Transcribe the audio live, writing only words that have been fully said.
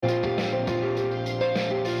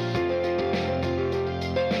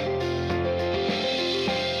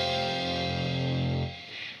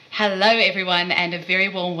Hello, everyone, and a very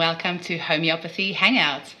warm welcome to Homeopathy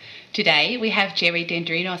Hangouts. Today, we have Jerry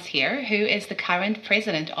Dendrinos here, who is the current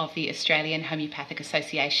president of the Australian Homeopathic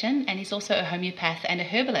Association, and he's also a homeopath and a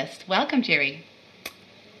herbalist. Welcome, Jerry.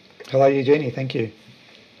 Hello, Eugenie. Thank you.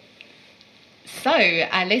 So,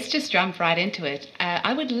 let's just jump right into it.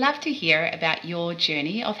 I would love to hear about your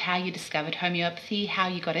journey of how you discovered homeopathy, how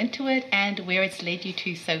you got into it, and where it's led you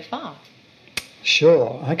to so far.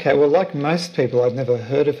 Sure. Okay. Well, like most people, I'd never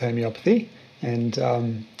heard of homeopathy, and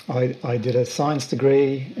I did a science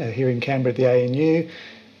degree here in Canberra at the ANU,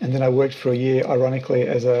 and then I worked for a year, ironically,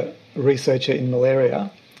 as a researcher in malaria.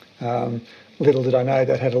 Little did I know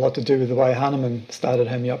that had a lot to do with the way Hahnemann started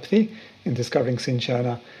homeopathy in discovering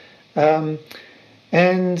cinchona.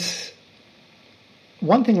 And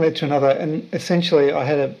one thing led to another, and essentially I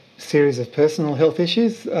had a series of personal health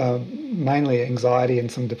issues, mainly anxiety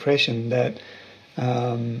and some depression that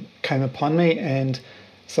came upon me, and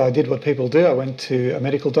so I did what people do. I went to a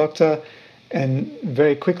medical doctor and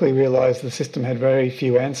very quickly realised the system had very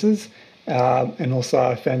few answers, and also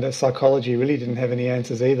I found that psychology really didn't have any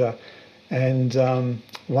answers either. And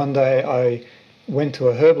one day I went to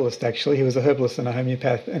a herbalist, actually. He was a herbalist and a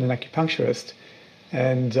homeopath and an acupuncturist,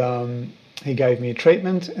 and he gave me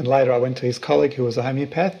treatment, and later I went to his colleague who was a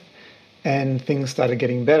homeopath, and things started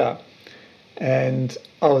getting better. And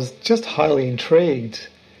I was just highly intrigued.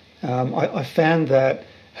 I found that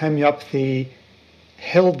homeopathy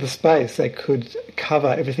held the space that could cover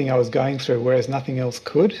everything I was going through, whereas nothing else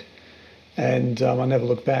could. And I never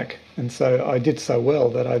looked back. And so I did so well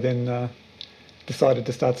that I then decided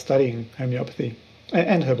to start studying homeopathy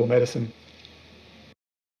and herbal medicine.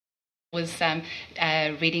 Was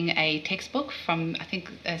reading a textbook from, I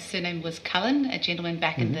think his surname was Cullen, a gentleman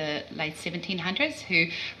back in the late 1700s who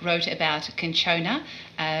wrote about cinchona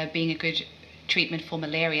being a good treatment for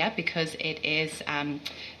malaria because it is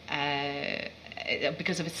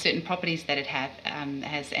because of its certain properties that it has.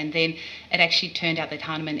 And then it actually turned out that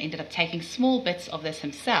Hahnemann ended up taking small bits of this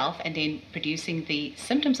himself and then producing the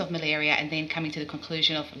symptoms of malaria and then coming to the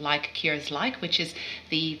conclusion of like cures like, which is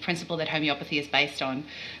the principle that homeopathy is based on.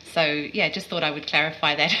 So, yeah, just thought I would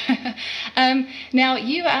clarify that. Now,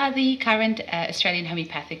 you are the current Australian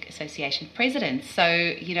Homeopathic Association president.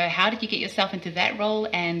 So, how did you get yourself into that role,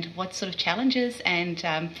 and what sort of challenges and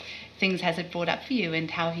things has it brought up for you,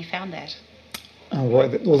 and how have you found that? Oh,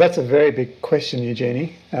 well, that's a very big question,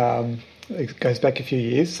 Eugenie. It goes back a few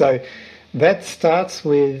years. So that starts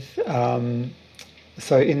with,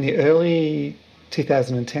 so in the early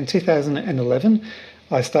 2011,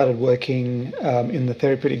 I started working in the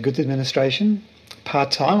Therapeutic Goods Administration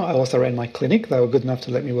part-time. I also ran my clinic. They were good enough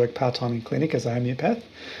to let me work part-time in clinic as a homeopath.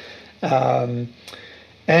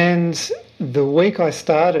 And the week I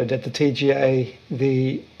started at the TGA,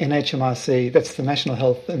 the NHMRC, that's the National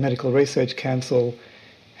Health and Medical Research Council,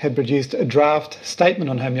 had produced a draft statement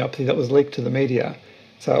on homeopathy that was leaked to the media.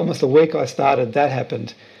 So almost a week I started, that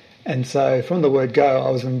happened. And so from the word go, I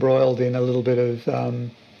was embroiled in a little bit of,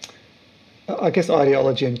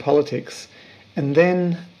 ideology and politics. And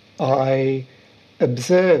then I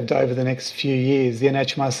observed over the next few years, the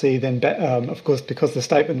NHMRC then, of course, because the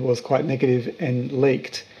statement was quite negative and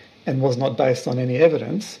leaked and was not based on any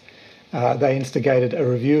evidence, they instigated a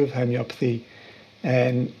review of homeopathy.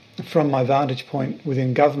 And from my vantage point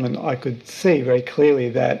within government, I could see very clearly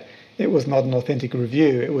that it was not an authentic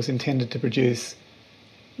review. It was intended to produce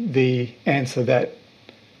the answer that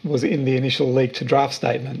was in the initial leaked draft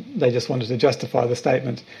statement. They just wanted to justify the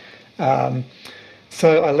statement.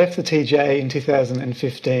 So I left the TGA in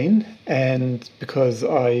 2015, and because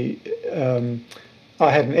I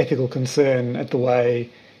had an ethical concern at the way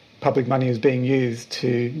public money was being used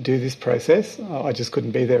to do this process, I just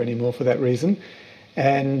couldn't be there anymore for that reason.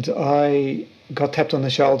 And I got tapped on the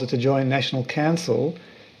shoulder to join National Council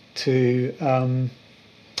to,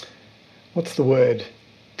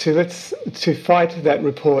 to fight that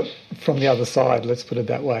report from the other side, let's put it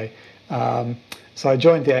that way. So I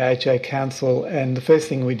joined the AHA Council, and the first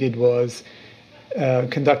thing we did was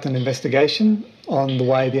conduct an investigation on the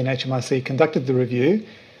way the NHMRC conducted the review,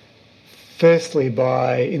 firstly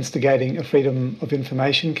by instigating a Freedom of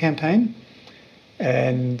Information campaign,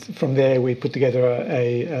 and from there we put together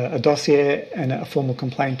a dossier and a formal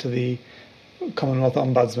complaint to the Commonwealth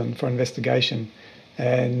Ombudsman for investigation.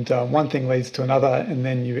 And one thing leads to another, and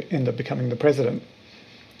then you end up becoming the president.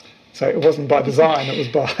 So it wasn't by design, it was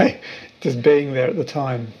by just being there at the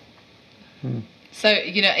time. So,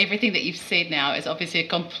 everything that you've said now is obviously a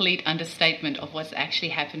complete understatement of what's actually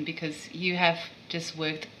happened, because you have just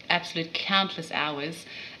worked absolute countless hours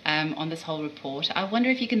on this whole report. I wonder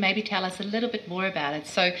if you can maybe tell us a little bit more about it.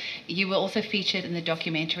 So you were also featured in the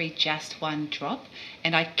documentary Just One Drop,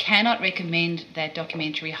 and I cannot recommend that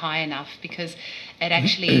documentary high enough because it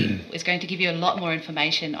actually is going to give you a lot more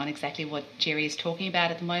information on exactly what Jerry is talking about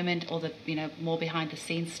at the moment, all the more behind the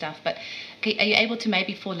scenes stuff. But are you able to,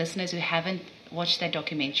 maybe for listeners who haven't watched that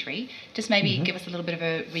documentary, just maybe give us a little bit of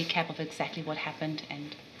a recap of exactly what happened?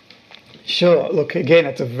 And Sure. Look, again,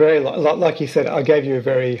 it's a very, like you said, I gave you a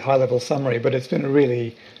very high-level summary, but it's been a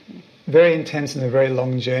really very intense and a very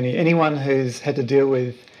long journey. Anyone who's had to deal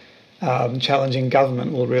with challenging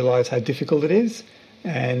government will realise how difficult it is.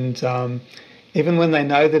 And even when they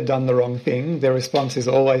know they've done the wrong thing, their response is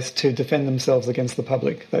always to defend themselves against the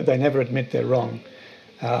public. They never admit they're wrong.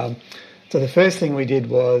 So the first thing we did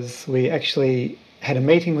was we actually had a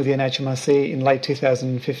meeting with the NHMRC in late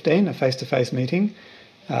 2015, a face-to-face meeting.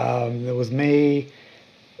 There was me,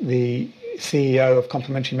 the CEO of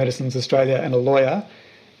Complementary Medicines Australia, and a lawyer,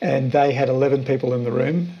 and they had 11 people in the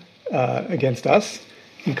room against us,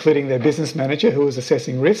 including their business manager who was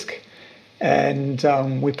assessing risk. And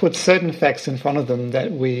we put certain facts in front of them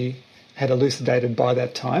that we had elucidated by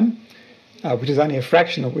that time, which is only a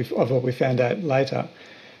fraction of what we found out later.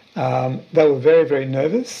 They were very, very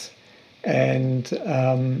nervous,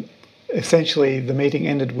 and essentially the meeting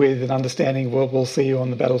ended with an understanding, well, we'll see you on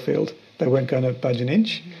the battlefield. They weren't going to budge an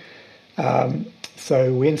inch.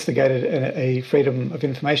 So we instigated a Freedom of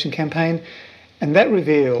Information campaign, and that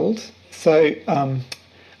revealed, so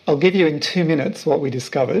I'll give you in 2 minutes what we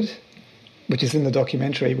discovered, which is in the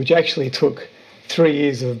documentary, which actually took 3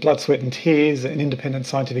 years of blood, sweat and tears, and independent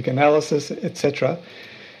scientific analysis, etc.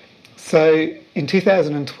 So in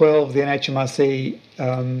 2012, the NHMRC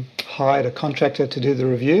hired a contractor to do the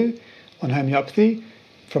review on homeopathy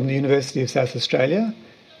from the University of South Australia.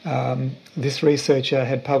 This researcher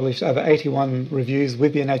had published over 81 reviews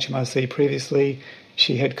with the NHMRC previously.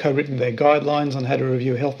 She had co-written their guidelines on how to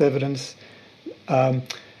review health evidence.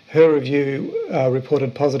 Her review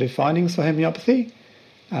reported positive findings for homeopathy.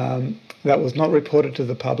 That was not reported to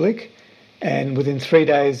the public, and within 3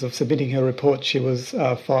 days of submitting her report, she was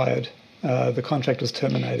fired. The contract was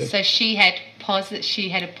terminated. So she had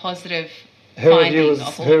a positive. Her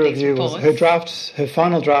review was her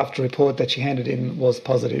final draft report that she handed in was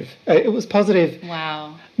positive. It was positive.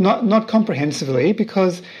 Wow. Not comprehensively,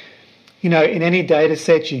 because in any data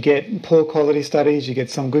set you get poor quality studies, you get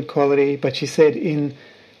some good quality, but she said in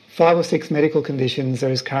 5 or 6 medical conditions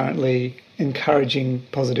there is currently encouraging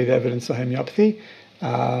positive evidence for homeopathy.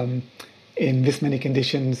 In this many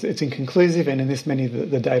conditions it's inconclusive, and in this many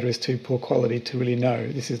the data is too poor quality to really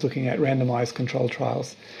know. This is looking at randomised controlled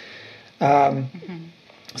trials.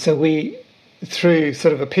 So we, through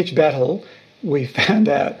sort of a pitch battle, we found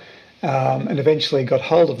out and eventually got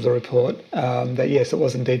hold of the report that yes, it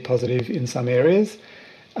was indeed positive in some areas,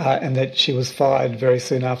 and that she was fired very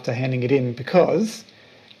soon after handing it in because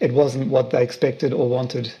it wasn't what they expected or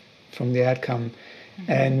wanted from the outcome.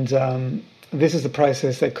 And this is a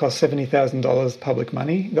process that cost $70,000 public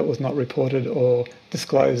money that was not reported or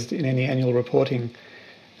disclosed in any annual reporting.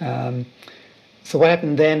 So what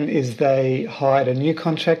happened then is they hired a new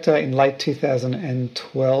contractor in late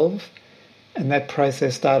 2012, and that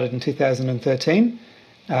process started in 2013.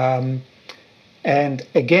 And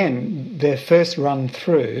again, their first run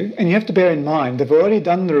through, and you have to bear in mind, they've already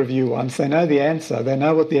done the review once, they know the answer, they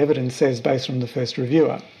know what the evidence says based from the first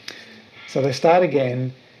reviewer. So they start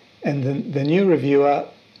again, and the new reviewer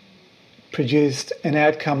produced an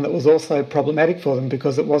outcome that was also problematic for them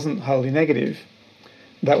because it wasn't wholly negative.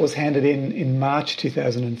 That was handed in March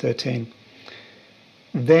 2013.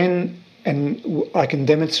 Then, and I can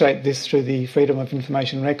demonstrate this through the Freedom of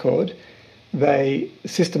Information record, they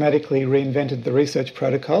systematically reinvented the research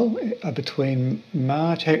protocol between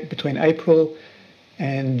April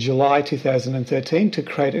and July 2013 to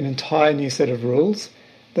create an entire new set of rules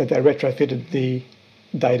that they retrofitted the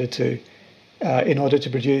data to in order to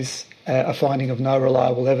produce a finding of no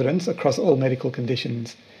reliable evidence across all medical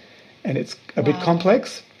conditions. And it's a bit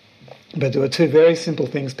complex, but there are 2 very simple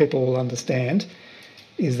things people will understand,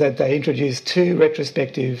 is that they introduced 2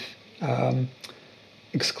 retrospective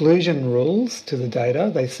exclusion rules to the data.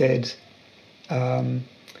 They said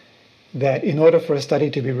that in order for a study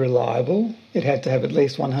to be reliable, it had to have at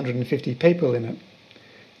least 150 people in it.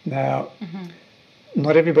 Now,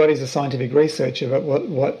 not everybody's a scientific researcher, but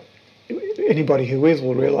what anybody who is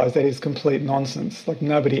will realise that is complete nonsense. Like,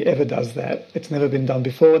 nobody ever does that. It's never been done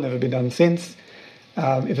before, never been done since.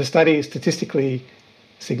 If a study is statistically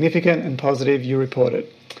significant and positive, you report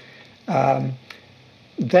it.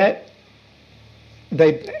 That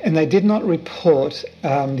they did not report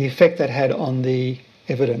the effect that had on the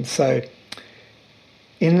evidence. So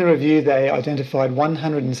in the review, they identified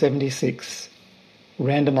 176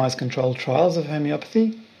 randomized controlled trials of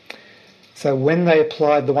homeopathy. So when they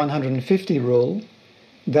applied the 150 rule,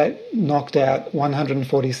 that knocked out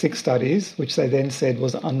 146 studies, which they then said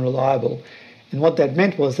was unreliable. And what that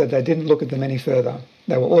meant was that they didn't look at them any further.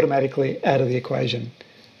 They were automatically out of the equation.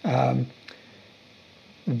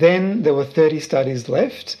 Then there were 30 studies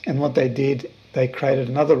left, and what they did, they created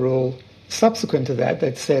another rule subsequent to that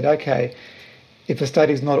that said, okay, if a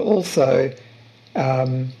study is not also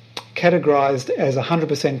categorised as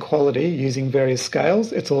 100% quality using various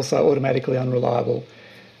scales, it's also automatically unreliable.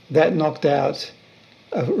 That knocked out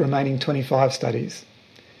remaining 25 studies,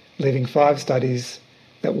 leaving 5 studies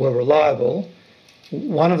that were reliable.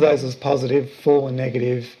 One of those was positive, 4 were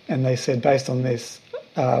negative, and they said, based on this,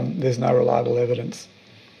 there's no reliable evidence.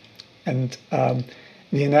 And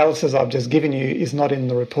the analysis I've just given you is not in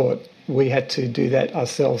the report. We had to do that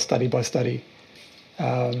ourselves, study by study.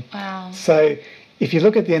 Wow. So if you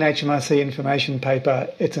look at the NHMRC information paper,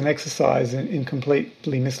 it's an exercise in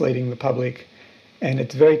completely misleading the public. And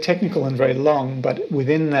it's very technical and very long, but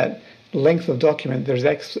within that length of document, there's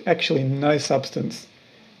actually no substance.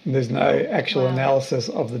 There's no actual analysis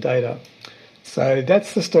of the data. So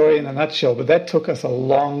that's the story in a nutshell, but that took us a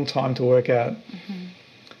long time to work out.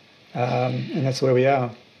 And that's where we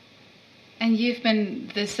are. And you've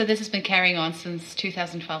been, this has been carrying on since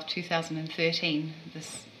 2012, 2013,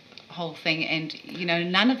 this whole thing. And,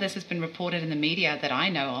 none of this has been reported in the media that I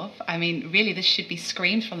know of. I mean, really, this should be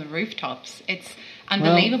screamed from the rooftops. It's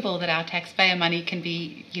unbelievable that our taxpayer money can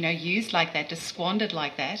be, used like that, just squandered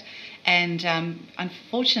like that. And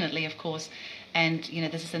unfortunately, of course, and,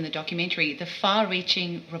 this is in the documentary, the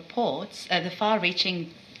far-reaching reports,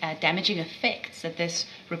 damaging effects that this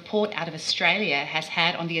report out of Australia has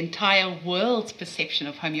had on the entire world's perception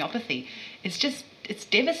of homeopathy it's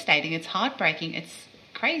devastating, it's heartbreaking, it's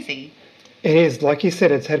crazy. It is. Like you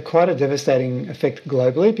said, it's had quite a devastating effect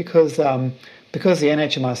globally because the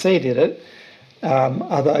NHMRC did it.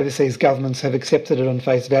 Other overseas governments have accepted it on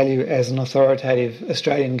face value as an authoritative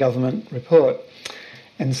Australian government report.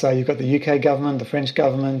 And so you've got the UK government, the French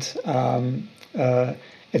government,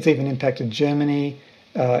 it's even impacted Germany,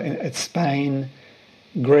 it's Spain,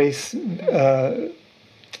 Greece.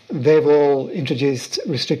 They've all introduced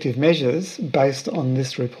restrictive measures based on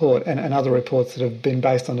this report and other reports that have been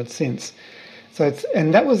based on it since. So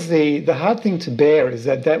that was the hard thing to bear, is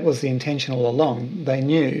that was the intention all along. They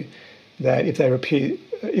knew that if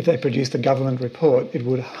they produced a government report, it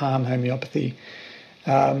would harm homeopathy.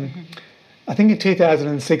 I think in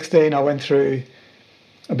 2016 I went through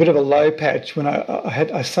a bit of a low patch when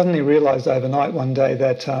I suddenly realised overnight one day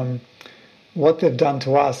that what they've done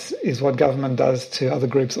to us is what government does to other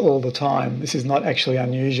groups all the time. This is not actually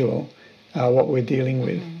unusual, what we're dealing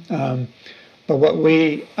with. But what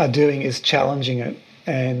we are doing is challenging it.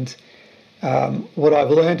 And what I've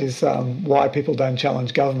learned is why people don't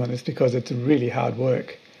challenge government is because it's really hard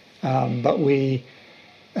work. But we,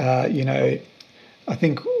 I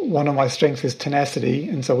think one of my strengths is tenacity,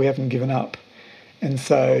 and so we haven't given up. And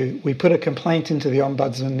so we put a complaint into the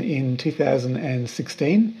Ombudsman in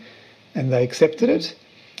 2016, and they accepted it.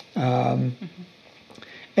 And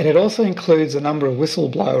it also includes a number of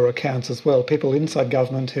whistleblower accounts as well, people inside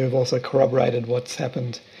government who have also corroborated what's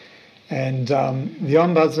happened. And the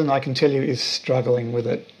Ombudsman, I can tell you, is struggling with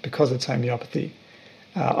it because it's homeopathy.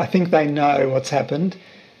 I think they know what's happened,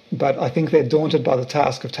 but I think they're daunted by the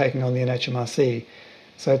task of taking on the NHMRC.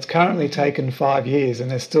 So it's currently taken 5 years,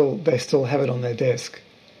 and they still have it on their desk.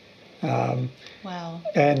 Wow!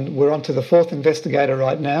 And we're on to the 4th investigator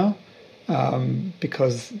right now,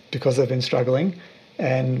 because they've been struggling.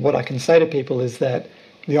 And what I can say to people is that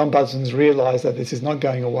the Ombudsman's realised that this is not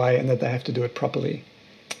going away and that they have to do it properly.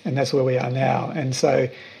 And that's where we are now. And so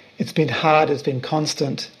it's been hard, it's been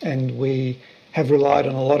constant, and we have relied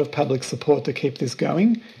on a lot of public support to keep this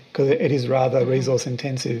going because it is rather resource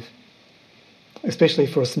intensive, especially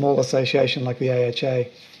for a small association like the AHA.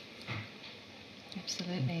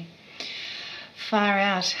 Absolutely. Far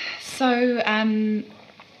out. So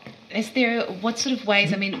what sort of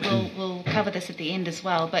ways, I mean, we'll cover this at the end as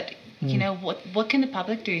well, but what can the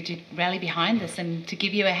public do to rally behind this and to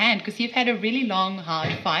give you a hand? Because you've had a really long,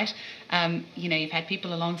 hard fight. You've had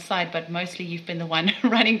people alongside, but mostly you've been the one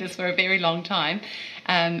running this for a very long time,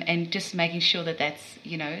 and just making sure that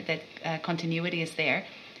that continuity is there.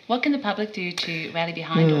 What can the public do to rally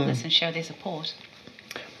behind all this and show their support?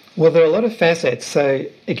 Well, there are a lot of facets. So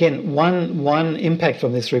again, one impact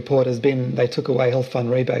from this report has been they took away health fund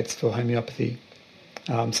rebates for homeopathy.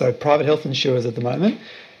 So private health insurers at the moment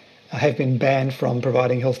have been banned from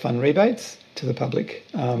providing health fund rebates to the public.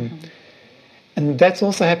 And that's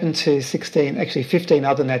also happened to 15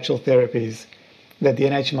 other natural therapies that the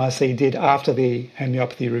NHMRC did after the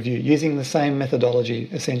homeopathy review, using the same methodology,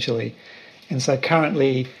 essentially. And so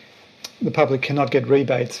currently, the public cannot get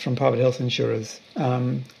rebates from private health insurers.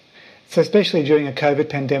 So especially during a COVID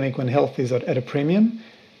pandemic when health is at a premium,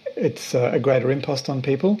 it's a greater impost on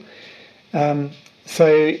people.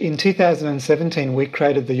 So in 2017, we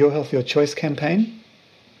created the Your Health, Your Choice campaign,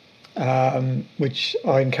 which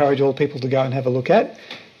I encourage all people to go and have a look at.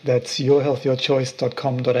 That's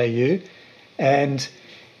yourhealthyourchoice.com.au. And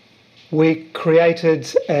we created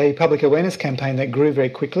a public awareness campaign that grew very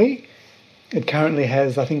quickly. It currently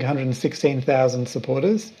has, I think, 116,000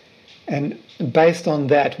 supporters. And based on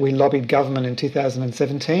that, we lobbied government in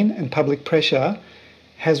 2017, and public pressure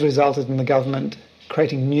has resulted in the government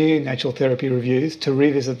creating new natural therapy reviews to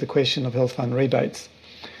revisit the question of health fund rebates.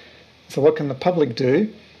 So what can the public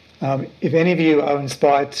do? If any of you are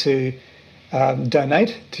inspired to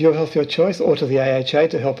donate to Your Health, Your Choice or to the AHA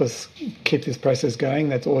to help us keep this process going,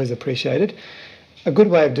 that's always appreciated. A good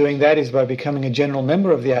way of doing that is by becoming a general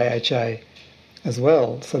member of the AHA as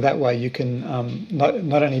well. So that way you can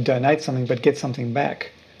not only donate something but get something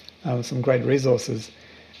back, some great resources.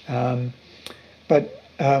 But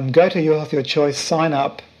go to Your Health, Your Choice, sign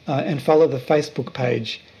up and follow the Facebook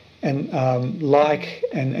page and like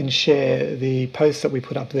and share the posts that we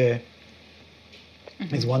put up there.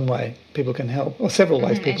 Is one way people can help, or several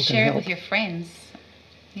ways people can help. And share it with your friends.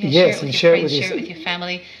 Yes, share it with your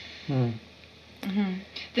family.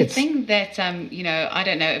 The thing that, I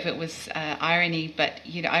don't know if it was irony, but,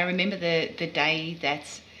 I remember the day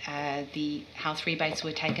that the health rebates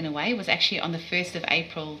were taken away was actually on the 1st of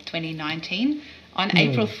April 2019. On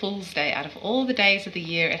April Fool's Day, out of all the days of the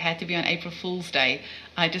year, it had to be on April Fool's Day.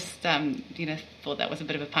 I just, thought that was a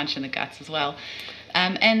bit of a punch in the guts as well.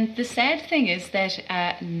 And the sad thing is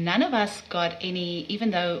that none of us got any,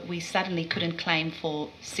 even though we suddenly couldn't claim for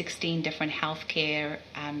 16 different healthcare,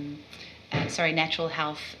 natural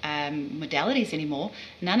health modalities anymore,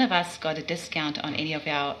 none of us got a discount on any of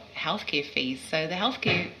our healthcare fees. So the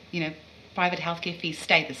healthcare, private healthcare fees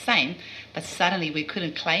stayed the same, but suddenly we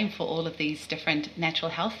couldn't claim for all of these different natural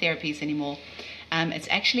health therapies anymore. It's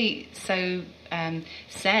actually so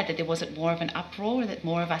sad that there wasn't more of an uproar, that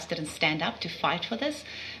more of us didn't stand up to fight for this,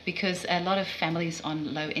 because a lot of families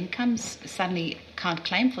on low incomes suddenly can't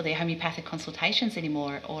claim for their homeopathic consultations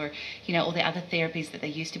anymore, or all the other therapies that they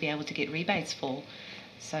used to be able to get rebates for.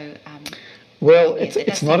 So,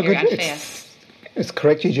 it's not a good. It's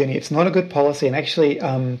correct, Eugenie. It's not a good policy, and actually,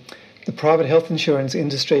 the private health insurance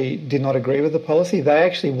industry did not agree with the policy. They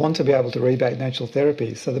actually want to be able to rebate natural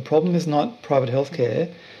therapies. So the problem is not private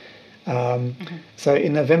healthcare. So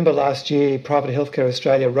in November last year, Private Healthcare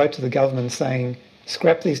Australia wrote to the government saying,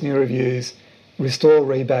 scrap these new reviews, restore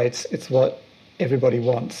rebates. It's what everybody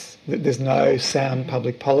wants. There's no sound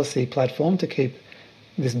public policy platform to keep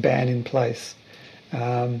this ban in place.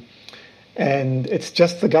 And it's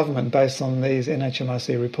just the government based on these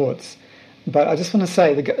NHMRC reports. But I just want to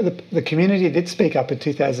say the community did speak up in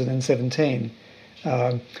 2017.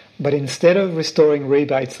 But instead of restoring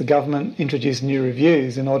rebates, the government introduced new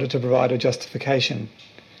reviews in order to provide a justification.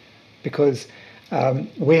 Because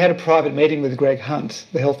we had a private meeting with Greg Hunt,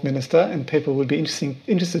 the health minister, and people would be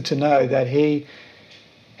interested to know that he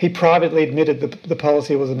privately admitted the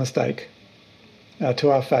policy was a mistake to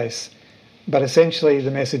our face. But essentially the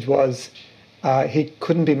message was he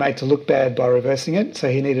couldn't be made to look bad by reversing it,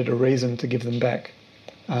 so he needed a reason to give them back.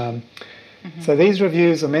 So these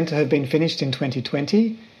reviews are meant to have been finished in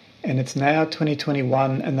 2020, and it's now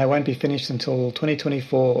 2021, and they won't be finished until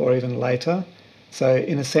 2024 or even later. So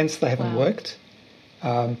in a sense, they haven't worked.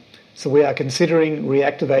 So we are considering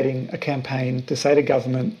reactivating a campaign to say to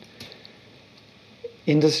government,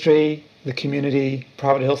 industry, the community,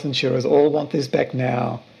 private health insurers all want this back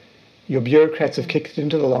now. Your bureaucrats have kicked it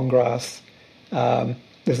into the long grass.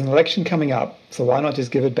 There's an election coming up, so why not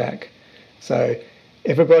just give it back? So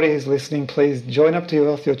everybody who's listening, please join up to Your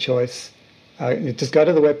Health, Your Choice. Just go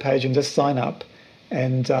to the webpage and just sign up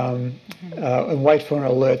and wait for an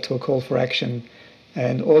alert to a call for action.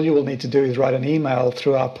 And all you will need to do is write an email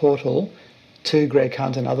through our portal to Greg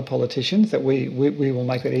Hunt and other politicians that we will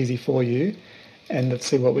make it easy for you, and let's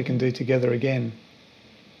see what we can do together again.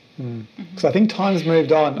 So I think time's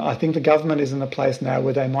moved on. I think the government is in a place now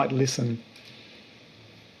where they might listen.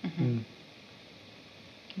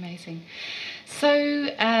 Amazing. So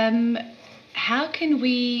how can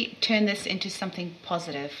we turn this into something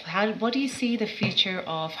positive? What do you see the future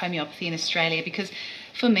of homeopathy in Australia? Because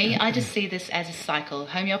For me, I just see this as a cycle.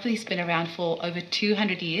 Homeopathy's been around for over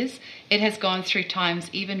 200 years. It has gone through times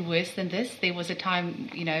even worse than this. There was a time,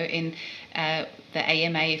 in the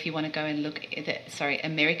AMA, if you want to go and look at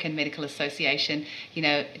American Medical Association,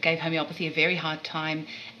 gave homeopathy a very hard time.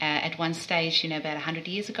 At one stage, about 100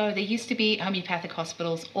 years ago, there used to be homeopathic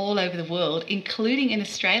hospitals all over the world, including in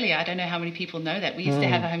Australia. I don't know how many people know that. We used to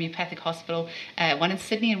have a homeopathic hospital, one in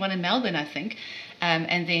Sydney and one in Melbourne, I think.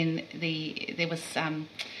 And then there was,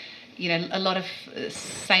 a lot of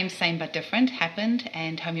same but different happened,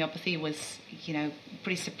 and homeopathy was,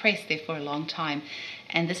 pretty suppressed there for a long time.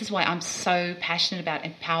 And this is why I'm so passionate about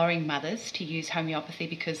empowering mothers to use homeopathy,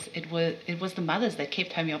 because it was the mothers that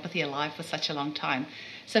kept homeopathy alive for such a long time.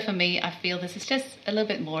 So for me, I feel this is just a little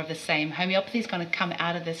bit more of the same. Homeopathy is going to come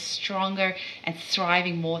out of this stronger and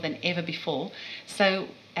thriving more than ever before. So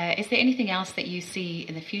is there anything else that you see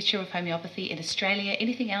in the future of homeopathy in Australia?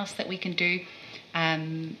 Anything else that we can do?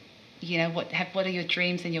 What are your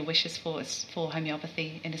dreams and your wishes for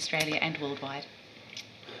homeopathy in Australia and worldwide?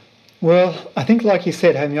 Well, I think, like you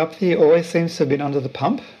said, homeopathy always seems to have been under the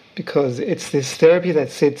pump, because it's this therapy that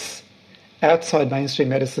sits outside mainstream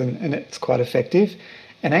medicine, and it's quite effective.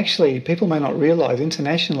 And actually, people may not realise,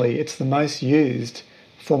 internationally, it's the most used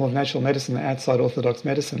form of natural medicine outside orthodox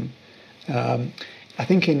medicine. I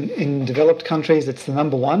think in developed countries, it's the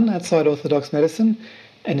number one outside orthodox medicine,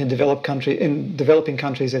 and in developing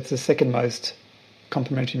countries, it's the second most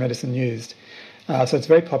complementary medicine used. So it's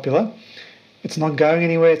very popular. It's not going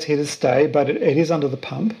anywhere, it's here to stay, but it is under the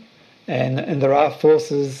pump, and there are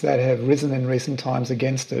forces that have risen in recent times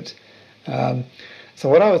against it. So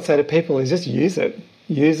what I would say to people is just use it.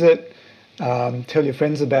 Use it, tell your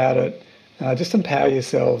friends about it, just empower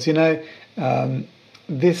yourselves.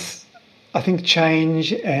 This, I think,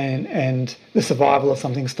 change and the survival of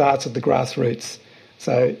something starts at the grassroots.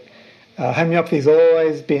 So homeopathy has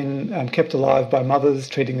always been kept alive by mothers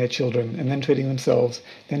treating their children, and then treating themselves,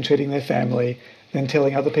 then treating their family, then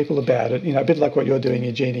telling other people about it. A bit like what you're doing,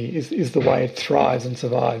 Eugenie, is the way it thrives and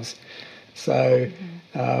survives. So,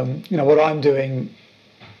 what I'm doing,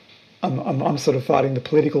 I'm sort of fighting the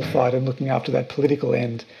political fight and looking after that political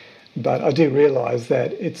end. But I do realise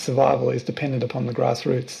that its survival is dependent upon the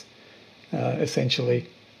grassroots, essentially.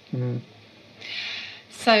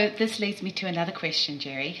 So this leads me to another question,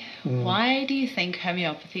 Jerry. Why do you think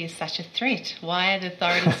homeopathy is such a threat? Why are the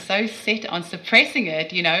authorities so set on suppressing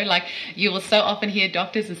it? Like you will so often hear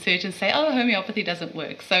doctors and surgeons say, "Oh, homeopathy doesn't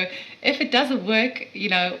work." So if it doesn't work,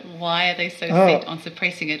 why are they so set on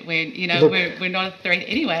suppressing it when look, we're not a threat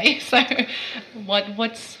anyway? So what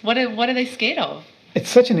are they scared of? It's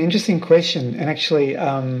such an interesting question, and actually,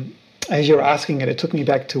 as you're asking it, it took me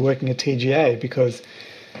back to working at TGA, because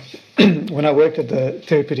when I worked at the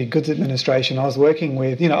Therapeutic Goods Administration, I was working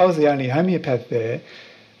with, I was the only homeopath there.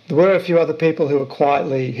 There were a few other people who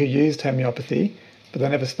used homeopathy, but they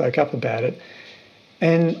never spoke up about it.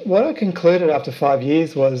 And what I concluded after 5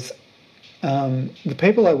 years was the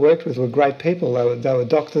people I worked with were great people. They were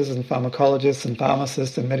doctors and pharmacologists and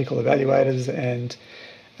pharmacists and medical evaluators, and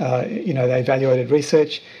they evaluated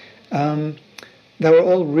research. They were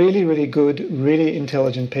all really, really good, really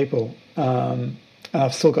intelligent people. And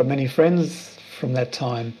I've still got many friends from that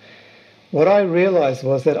time. What I realised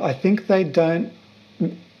was that I think they don't,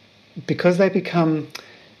 because they become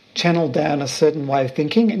channeled down a certain way of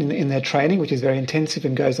thinking in their training, which is very intensive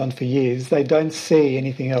and goes on for years, they don't see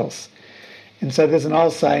anything else. And so there's an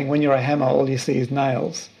old saying, when you're a hammer, all you see is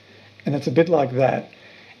nails. And it's a bit like that.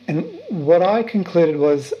 And what I concluded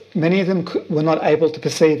was many of them were not able to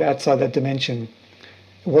perceive outside that dimension.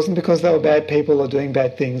 It wasn't because they were bad people or doing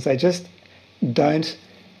bad things. They just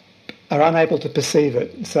are unable to perceive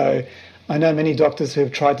it. So I know many doctors who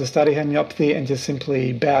have tried to study homeopathy and just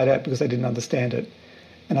simply bowed out because they didn't understand it.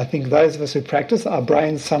 And I think those of us who practice, our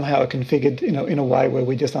brains somehow are configured in a way where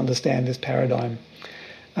we just understand this paradigm.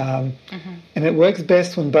 And it works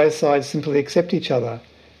best when both sides simply accept each other.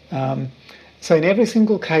 So in every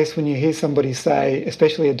single case when you hear somebody say,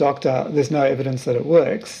 especially a doctor, there's no evidence that it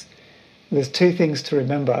works, there's two things to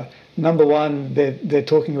remember. Number one, they're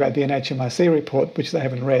talking about the NHMRC report, which they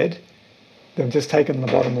haven't read. They've just taken the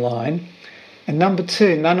bottom line. And number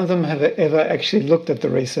two, none of them have ever actually looked at the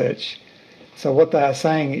research. So what they are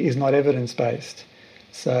saying is not evidence-based.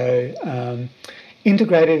 So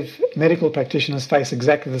integrative medical practitioners face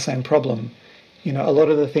exactly the same problem. A lot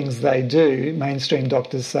of the things they do, mainstream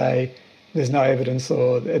doctors say there's no evidence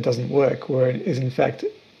or it doesn't work, whereas in fact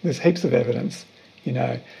there's heaps of evidence,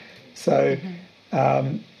 So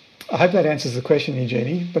I hope that answers the question,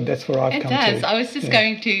 Eugenie, but that's where I've come to. It does. I was just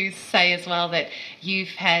going to say as well that you've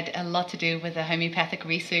had a lot to do with the Homeopathic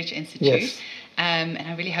Research Institute. Yes. And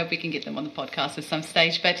I really hope we can get them on the podcast at some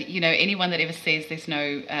stage. But, anyone that ever says there's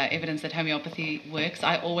no evidence that homeopathy works,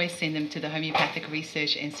 I always send them to the Homeopathic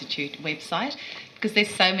Research Institute website, because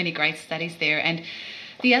there's so many great studies there. And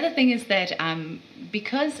the other thing is that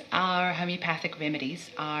because our homeopathic remedies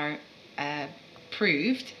are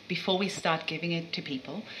proved before we start giving it to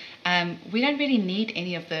people, we don't really need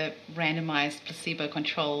any of the randomized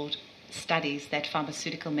placebo-controlled studies that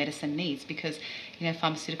pharmaceutical medicine needs, because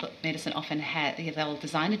pharmaceutical medicine often they'll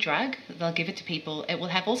design a drug, they'll give it to people, it will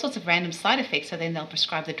have all sorts of random side effects, so then they'll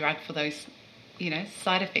prescribe the drug for those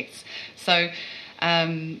side effects. So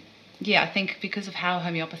I think because of how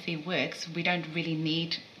homeopathy works, we don't really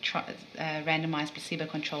need randomized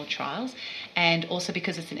placebo-controlled trials, and also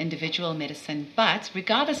because it's an individual medicine. But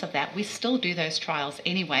regardless of that, we still do those trials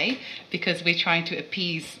anyway, because we're trying to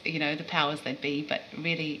appease the powers that be. But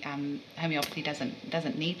really, homeopathy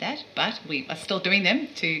doesn't need that, but we are still doing them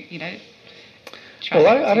to try.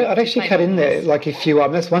 Well, I'd actually cut in there, like if you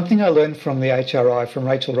that's one thing I learned from the HRI, from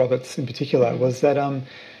Rachel Roberts in particular, was that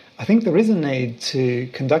I think there is a need to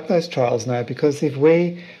conduct those trials now, because if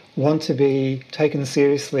we want to be taken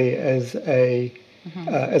seriously as a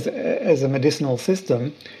medicinal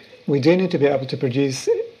system, we do need to be able to produce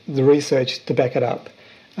the research to back it up.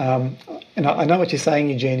 And I know what you're saying,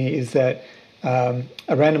 Eugenie, is that a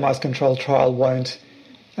randomised controlled trial won't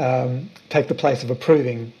take the place of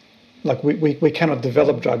approving. Like we cannot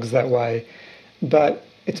develop drugs that way. But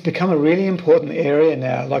it's become a really important area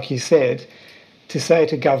now, like you said, to say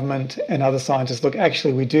to government and other scientists, look,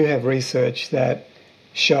 actually we do have research that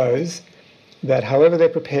shows that however they're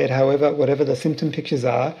prepared, whatever the symptom pictures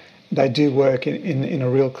are, they do work in a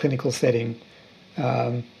real clinical setting.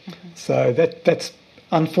 So that's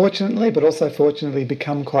unfortunately, but also fortunately,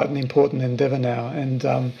 become quite an important endeavour now.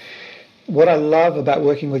 And what I love about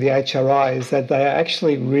working with the HRI is that they are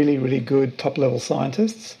actually really, really good top-level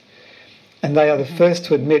scientists, and they are the first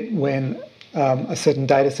to admit when a certain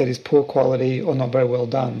data set is poor quality or not very well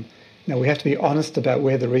done. Now, we have to be honest about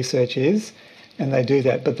where the research is, and they do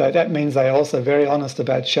that. But that means they are also very honest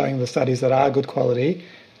about showing the studies that are good quality,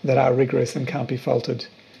 that are rigorous and can't be faulted.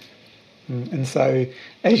 And so,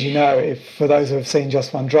 as you know, for those who have seen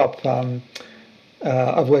Just One Drop,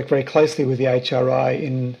 I've worked very closely with the HRI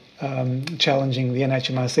in challenging the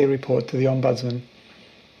NHMRC report to the Ombudsman.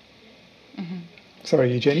 Mm-hmm.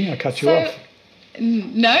 Sorry, Eugenie, I cut you off.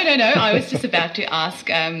 No. I was just about to ask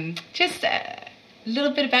just a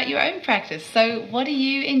little bit about your own practice. So what do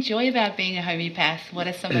you enjoy about being a homeopath? What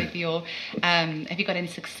are some of your, have you got any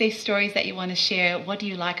success stories that you want to share? What do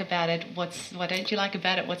you like about it? What don't you like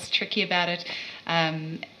about it? What's tricky about it?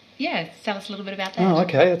 Tell us a little bit about that. Oh,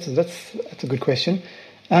 okay. That's a good question.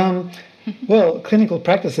 Well, clinical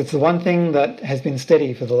practice, it's the one thing that has been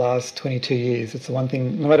steady for the last 22 years. It's the one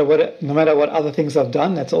thing, no matter what other things I've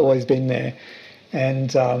done, that's always been there.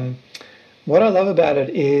 And what I love about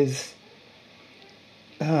it is,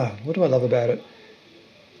 what do I love about it?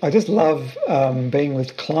 I just love being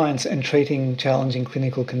with clients and treating challenging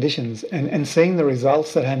clinical conditions and seeing the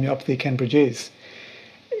results that homeopathy can produce.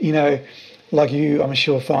 Like you, I'm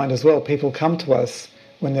sure, find as well, people come to us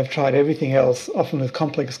when they've tried everything else, often with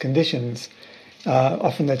complex conditions.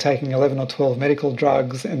 Often they're taking 11 or 12 medical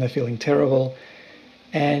drugs and they're feeling terrible.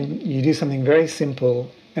 And you do something very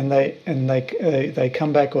simple, and they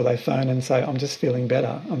come back or they phone and say, I'm just feeling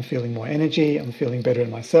better. I'm feeling more energy. I'm feeling better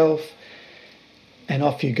in myself. And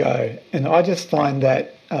off you go. And I just find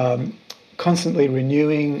that constantly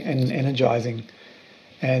renewing and energizing.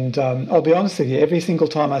 And I'll be honest with you, every single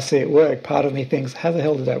time I see it work, part of me thinks, how the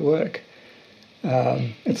hell did that work?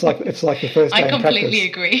 It's like the first day in practice. I completely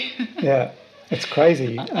agree. Yeah, it's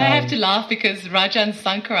crazy. I have to laugh because Rajan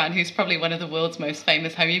Sankaran, who's probably one of the world's most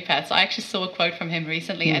famous homeopaths, I actually saw a quote from him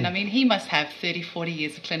recently, and I mean, he must have 30, 40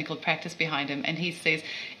 years of clinical practice behind him, and he says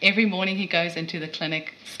every morning he goes into the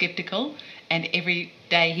clinic skeptical, and every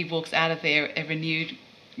day he walks out of there a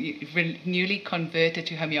newly converted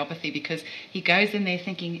to homeopathy, because he goes in there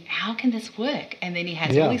thinking, how can this work? And then he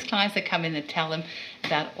has all these clients that come in and tell him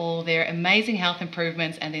about all their amazing health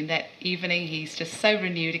improvements, and then that evening he's just so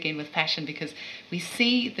renewed again with passion, because we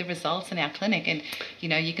see the results in our clinic. And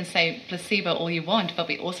you can say placebo all you want, but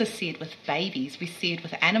we also see it with babies, we see it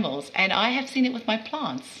with animals, and I have seen it with my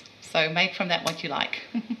plants. So make from that what you like.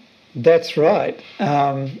 That's right.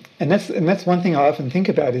 And that's one thing I often think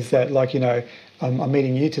about, is that, I'm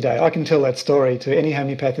meeting you today. I can tell that story to any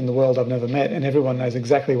homeopath in the world I've never met, and everyone knows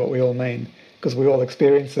exactly what we all mean, because we all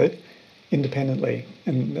experience it independently.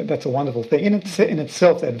 And that's a wonderful thing. In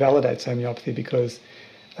itself, that validates homeopathy, because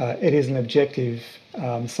it is an objective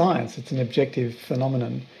science. It's an objective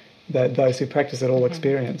phenomenon that those who practice it all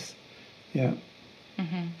experience. Yeah.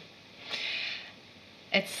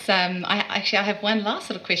 It's I have one last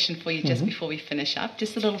little question for you just before we finish up,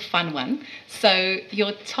 just a little fun one. So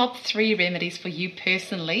your top 3 remedies for you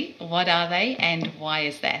personally, what are they and why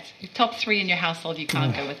is that? Your top 3 in your household you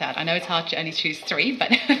can't go without. I know it's hard to only choose 3,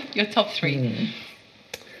 but your top 3.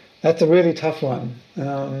 That's a really tough one.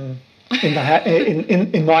 In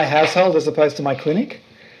my household as opposed to my clinic.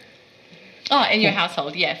 Oh, in your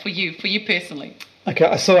household, yeah, for you personally. Okay,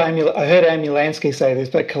 I heard Amy Lansky say this,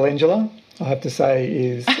 but calendula, I have to say,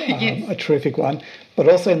 is Yes. a terrific one. But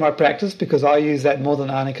also in my practice, because I use that more than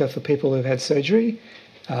arnica for people who've had surgery,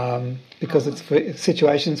 because it's for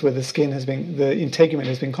situations where the integument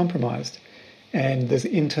has been compromised, and there's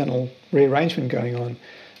internal rearrangement going on.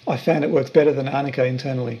 I found it works better than arnica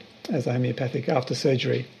internally as a homeopathic after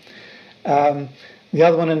surgery. The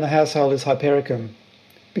other one in the household is hypericum,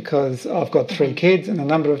 because I've got 3 kids, and a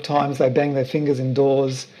number of times they bang their fingers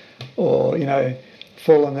indoors, or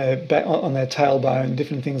fall on their tailbone,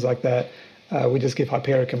 different things like that. We just give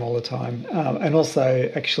hypericum all the time, and also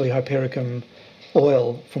actually hypericum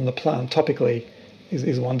oil from the plant topically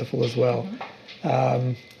is wonderful as well.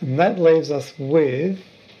 And that leaves us with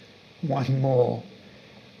one more.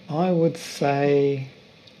 I would say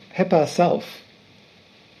Hepa Sulph.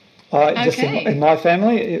 Just in my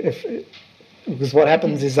family, because what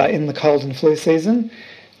happens is that in the cold and flu season,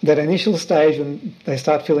 that initial stage when they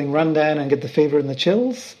start feeling run down and get the fever and the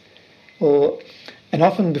chills, and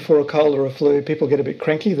often before a cold or a flu, people get a bit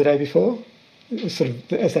cranky the day before, sort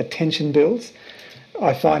of as that tension builds.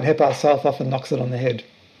 I find Hepa Sulph often knocks it on the head,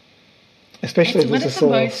 especially if there's a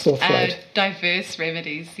sore throat. Diverse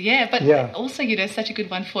remedies, but also such a good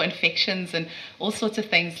one for infections and all sorts of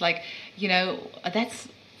things. Like that's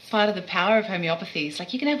part of the power of homeopathy. It's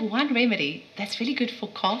like you can have one remedy that's really good for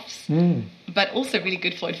coughs, but also really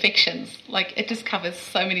good for infections. Like it just covers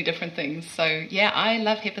so many different things. So I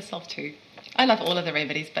love Hepa Sulph too. I love all of the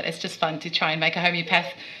remedies, but it's just fun to try and make a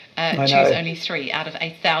homeopath choose only 3 out of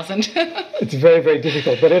 8,000. It's very, very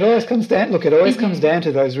difficult, but it always comes down. Look, it always comes down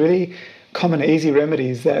to those really common, easy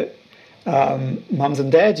remedies that mums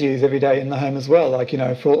and dads use every day in the home as well. Like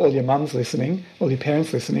for all your mums listening, all your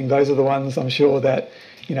parents listening, those are the ones I'm sure that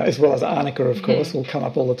as well as arnica, of course, will come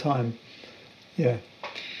up all the time. Yeah.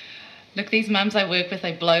 Look, these mums I work with,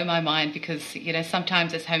 they blow my mind because,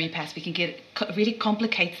 sometimes as homeopaths we can really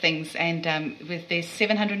complicate things. And there's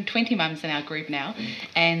 720 mums in our group now,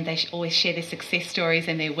 and they always share their success stories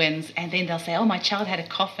and their wins. And then they'll say, oh, my child had a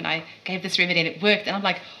cough and I gave this remedy and it worked. And I'm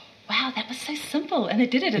like, wow, that was so simple. And they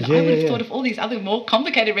did it. And I would have thought of all these other more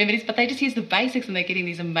complicated remedies, but they just use the basics and they're getting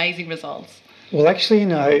these amazing results. Well, actually,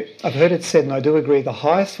 I've heard it said, and I do agree, the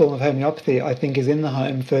highest form of homeopathy, I think, is in the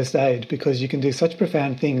home first aid, because you can do such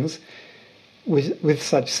profound things with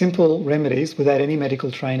such simple remedies without any medical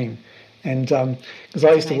training. And because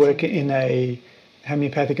I used to work in a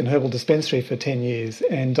homeopathic and herbal dispensary for 10 years,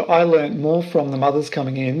 and I learnt more from the mothers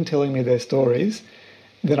coming in telling me their stories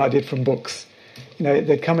than I did from books.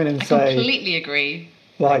 They'd come in and say... I completely agree.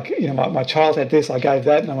 Like, my child had this, I gave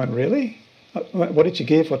that, and I went, really? What did you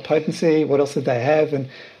give? What potency? What else did they have? And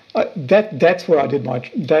that's where I did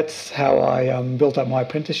that's how I built up my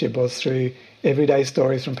apprenticeship, was through everyday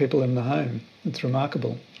stories from people in the home. It's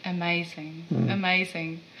remarkable. Amazing.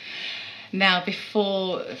 Now,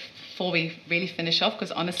 before we really finish off,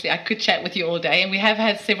 because honestly I could chat with you all day, and we have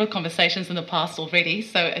had several conversations in the past already,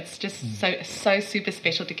 so it's just so super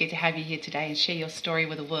special to get to have you here today and share your story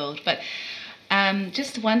with the world. But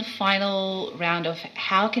just one final round of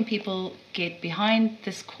how can people get behind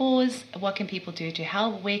this cause? What can people do to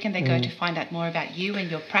help? Where can they go to find out more about you and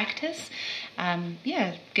your practice?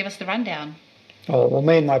 Give us the rundown. Oh, well,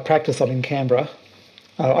 me and my practice, I'm in Canberra.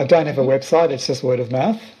 I don't have a website, it's just word of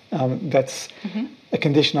mouth. That's a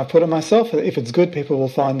condition I put on myself. If it's good, people will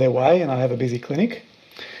find their way, and I have a busy clinic.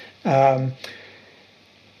 In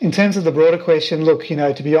terms of the broader question, look,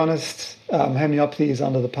 to be honest, homeopathy is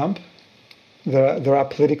under the pump. There are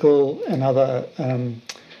political and other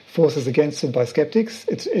forces against it by skeptics.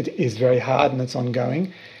 It is very hard and it's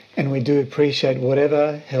ongoing, and we do appreciate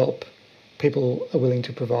whatever help people are willing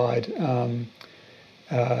to provide,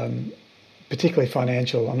 particularly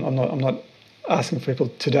financial. I'm not asking for people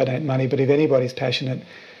to donate money, but if anybody's passionate,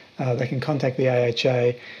 they can contact the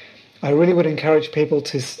AHA. I really would encourage people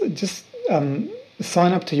to just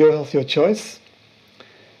sign up to Your Health, Your Choice.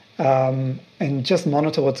 And just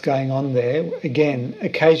monitor what's going on there. Again,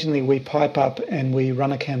 occasionally we pipe up and we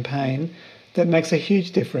run a campaign that makes a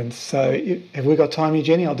huge difference. So have we got time,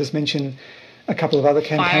 Eugenie? I'll just mention a couple of other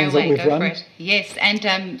campaigns that we've run. For it. Yes,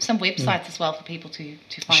 and some websites as well for people to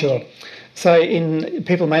find Sure. you. So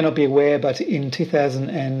people may not be aware, but in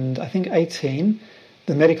 2018,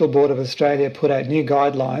 the Medical Board of Australia put out new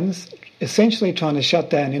guidelines, essentially trying to shut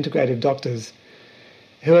down integrative doctors,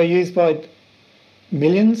 who are used by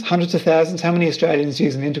millions, hundreds of thousands. How many Australians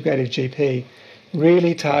use an integrative GP?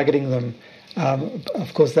 Really targeting them.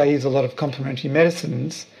 Of course, they use a lot of complementary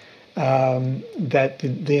medicines that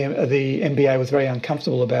the MBA was very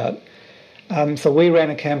uncomfortable about. So we ran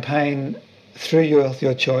a campaign through Your Health,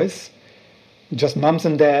 Your Choice, just mums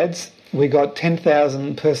and dads. We got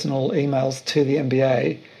 10,000 personal emails to the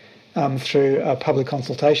MBA through a public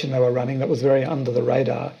consultation they were running that was very under the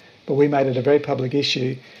radar, but we made it a very public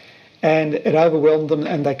issue, and it overwhelmed them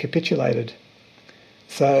and they capitulated.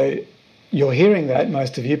 So you're hearing that,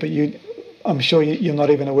 most of you, but I'm sure you're not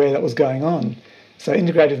even aware that was going on. So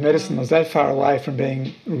integrative medicine was that far away from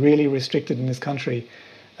being really restricted in this country.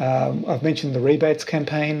 I've mentioned the rebates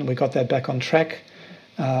campaign. We got that back on track.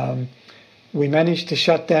 We managed to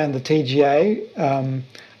shut down the TGA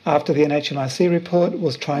after the NHMRC report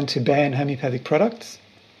was trying to ban homeopathic products.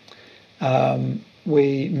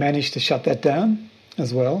 We managed to shut that down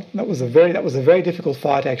as well. That was a very difficult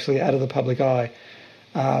fight, actually, out of the public eye.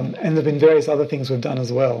 And there have been various other things we've done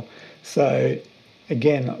as well. So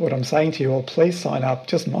again, what I'm saying to you all, please sign up,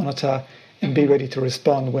 just monitor and be ready to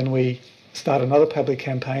respond when we start another public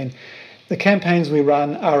campaign. The campaigns we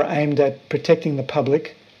run are aimed at protecting the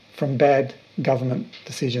public from bad government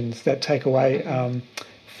decisions that take away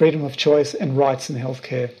freedom of choice and rights in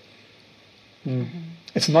healthcare.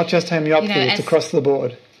 It's not just homeopathy, it's across the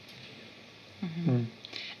board.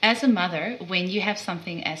 As a mother, when you have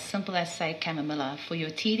something as simple as, say, chamomilla for your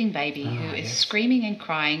teething baby who is screaming and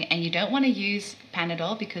crying, and you don't want to use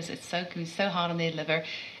Panadol because it's so hard on their liver,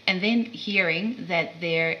 and then hearing that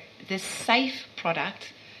this safe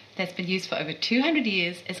product that's been used for over 200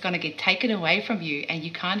 years is going to get taken away from you, and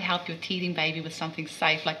you can't help your teething baby with something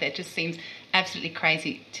safe like that, just seems absolutely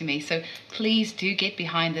crazy to me. So please do get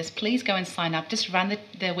behind this. Please go and sign up. Just run the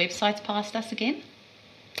websites past us again.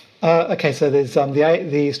 Okay, so there's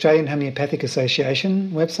the Australian Homeopathic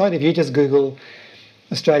Association website. If you just Google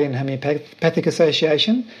Australian Homeopathic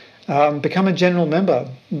Association, become a general member,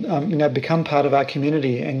 become part of our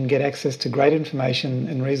community and get access to great information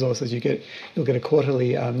and resources. You'll get a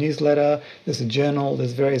quarterly newsletter, there's a journal,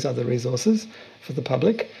 there's various other resources for the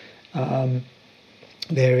public.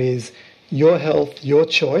 There is Your Health, Your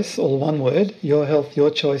Choice, all one word,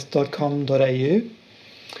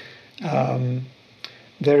 yourhealthyourchoice.com.au.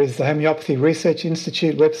 There is the Homeopathy Research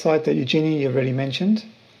Institute website that Eugenie, you've already mentioned.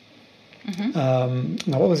 Now,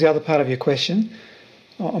 what was the other part of your question?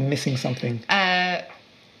 I'm missing something.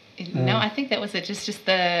 No, I think that was it. Just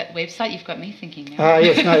the website. You've got me thinking now.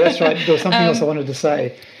 Yes, no, that's right. There was something else I wanted to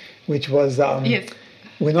say, which was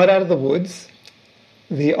we're not out of the woods.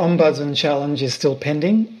 The Ombudsman challenge is still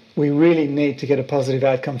pending. We really need to get a positive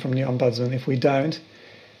outcome from the Ombudsman. If we don't,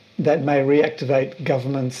 that may reactivate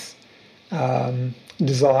government's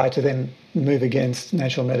desire to then move against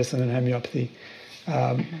natural medicine and homeopathy.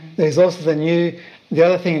 There's also the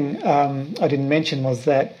other thing I didn't mention was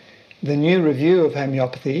that the new review of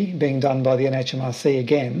homeopathy being done by the NHMRC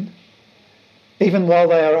again, even while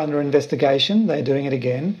they are under investigation, they're doing it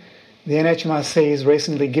again. The NHMRC has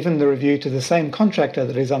recently given the review to the same contractor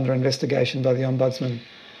that is under investigation by the Ombudsman.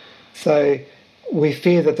 So we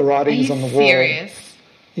fear that the writing is on the wall. Are you serious?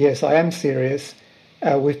 Yes, I am serious.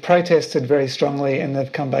 We've protested very strongly and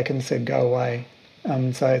they've come back and said, go away.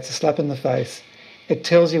 So it's a slap in the face. It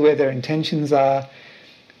tells you where their intentions are.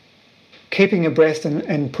 Keeping abreast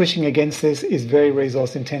and pushing against this is very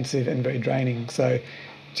resource intensive and very draining. So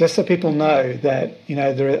just so people know that,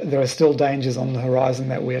 there are still dangers on the horizon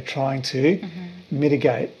that we are trying to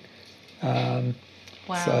mitigate. Wow.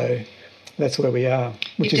 So that's where we are,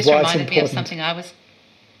 which is why it's important. You've just reminded me of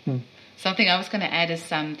something I was going to add is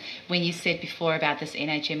when you said before about this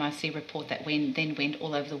NHMRC report that went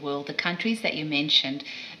all over the world, the countries that you mentioned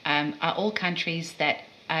are all countries that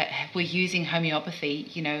were using homeopathy,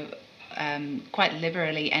 quite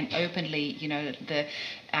liberally and openly. The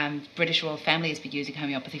British royal family has been using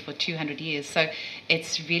homeopathy for 200 years. So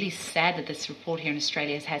it's really sad that this report here in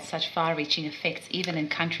Australia has had such far-reaching effects, even in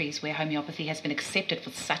countries where homeopathy has been accepted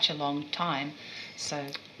for such a long time. So,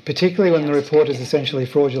 particularly when the report is essentially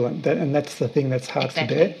fraudulent, and that's the thing that's hard to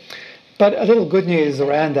bear. But a little good news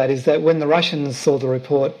around that is that when the Russians saw the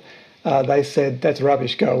report, they said, that's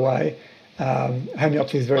rubbish, go away.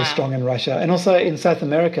 Homeopathy is very strong in Russia. And also in South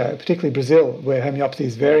America, particularly Brazil, where homeopathy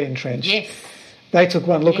is very entrenched. Yes. They took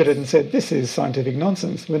one look at it and said, this is scientific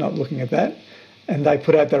nonsense. We're not looking at that. And they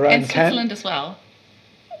put out their own... And Switzerland as well.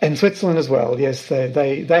 And Switzerland as well, yes.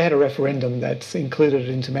 They had a referendum that's included it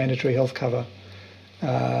into mandatory health cover.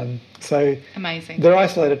 So Amazing. they're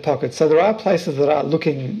isolated pockets. So there are places that are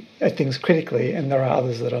looking at things critically, and there are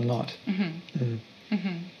others that are not.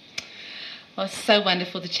 Well, it's so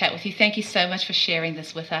wonderful to chat with you. Thank you so much for sharing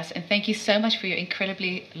this with us. And thank you so much for your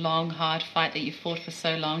incredibly long, hard fight that you fought for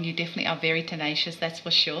so long. You definitely are very tenacious, that's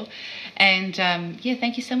for sure. And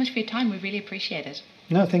thank you so much for your time. We really appreciate it.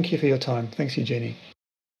 No, thank you for your time. Thanks, Eugenie.